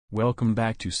Welcome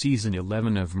back to Season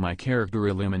 11 of my character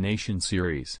elimination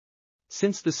series.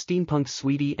 Since the Steampunk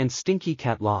Sweetie and Stinky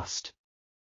Cat lost,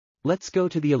 let's go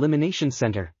to the Elimination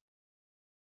Center.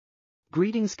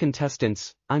 Greetings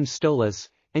contestants, I'm Stolas,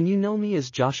 and you know me as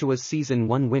Joshua's Season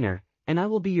 1 winner, and I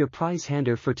will be your prize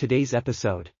hander for today's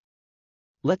episode.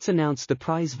 Let's announce the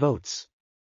prize votes.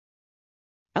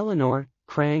 Eleanor,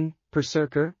 Krang,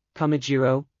 Berserker,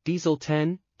 Kamajiro, Diesel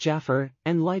 10, Jaffer,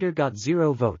 and Lighter got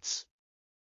 0 votes.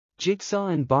 Jigsaw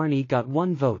and Barney got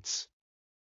 1 votes.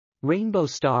 Rainbow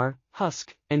Star,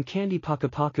 Husk, and Candy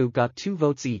Pakapaku got 2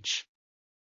 votes each.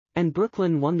 And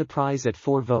Brooklyn won the prize at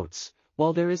 4 votes,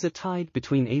 while there is a tie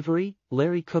between Avery,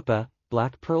 Larry Koopa,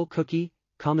 Black Pearl Cookie,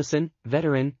 Comison,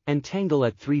 Veteran, and Tangle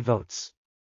at 3 votes.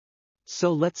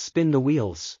 So let's spin the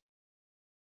wheels.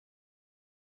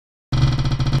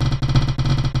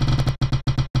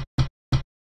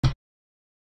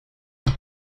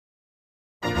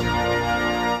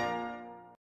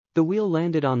 The wheel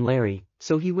landed on Larry,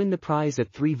 so he win the prize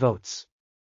at 3 votes.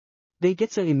 They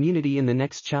gets a immunity in the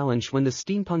next challenge when the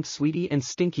Steampunk Sweetie and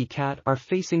Stinky Cat are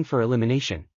facing for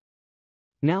elimination.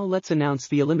 Now let's announce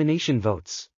the elimination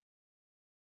votes.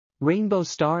 Rainbow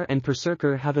Star and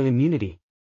Berserker have an immunity,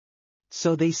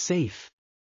 so they safe.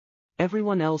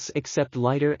 Everyone else except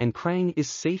Lighter and Krang is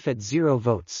safe at 0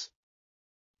 votes.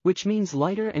 Which means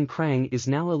Lighter and Krang is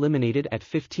now eliminated at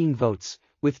 15 votes,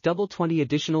 with double 20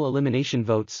 additional elimination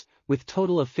votes, with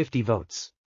total of 50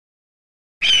 votes.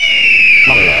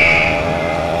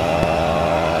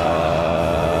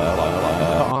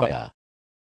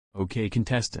 Okay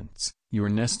contestants, your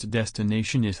next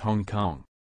destination is Hong Kong.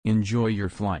 Enjoy your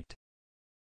flight.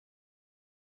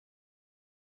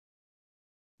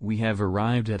 We have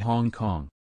arrived at Hong Kong.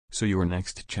 So your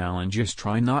next challenge is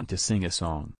try not to sing a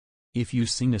song. If you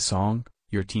sing a song,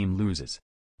 your team loses.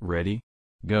 Ready?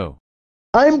 Go.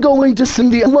 I'm going to sing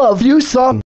the I Love You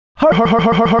song.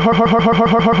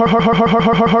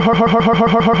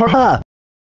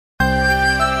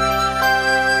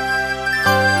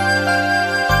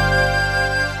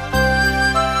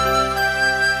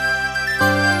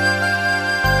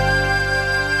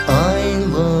 I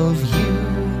love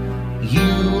you,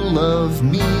 you love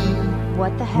me.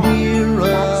 What the heck? We're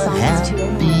That a song is too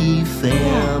happy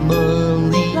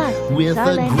family Plus, with a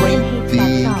Darlene great hates that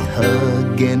big song.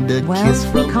 hug and a Well, kiss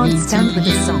we from can't me stand to with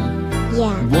this you. song.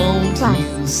 Yeah. Won't Plus,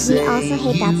 you we say also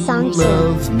hate that you song too.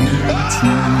 love me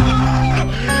too?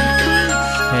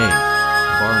 Hey,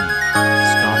 Barney,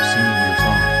 stop singing your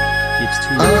song. It's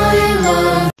too I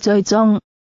love 最終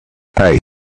Hey,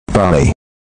 Barney.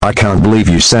 I can't believe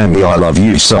you sang the I Love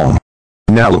You song.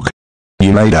 Now look.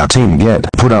 You made our team get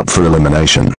put up for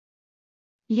elimination.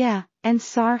 Yeah, and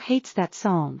Sar hates that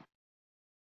song.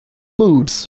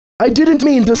 Oops. I didn't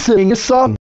mean to sing a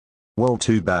song. Well,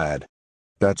 too bad.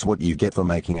 That's what you get for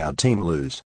making our team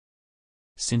lose.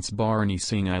 Since Barney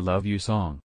sing I Love You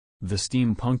song, the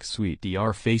Steampunk Sweetie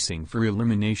are facing for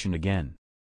elimination again.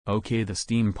 Okay, the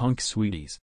Steampunk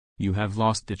Sweeties, you have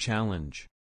lost the challenge.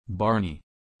 Barney,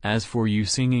 as for you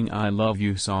singing I Love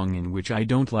You song in which I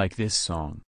don't like this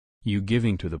song, you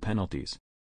giving to the penalties.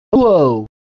 Whoa.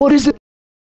 What is it?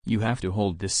 You have to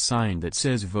hold this sign that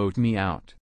says vote me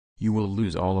out. You will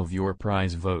lose all of your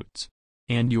prize votes.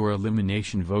 And your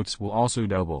elimination votes will also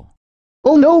double.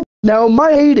 Oh no, now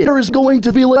my hater is going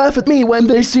to be laugh at me when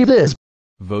they see this.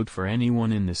 Vote for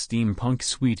anyone in the Steampunk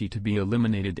Sweetie to be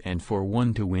eliminated and for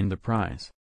one to win the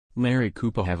prize. Larry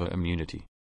Koopa have a immunity,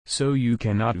 so you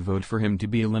cannot vote for him to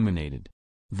be eliminated.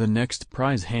 The next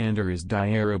prize hander is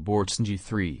Diara Bortsenji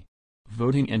 3.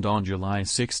 Voting end on July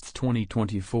 6,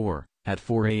 2024, at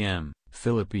 4 a.m.,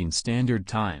 Philippine Standard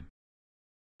Time.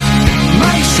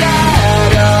 my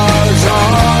shadows,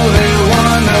 all the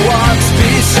one that wants to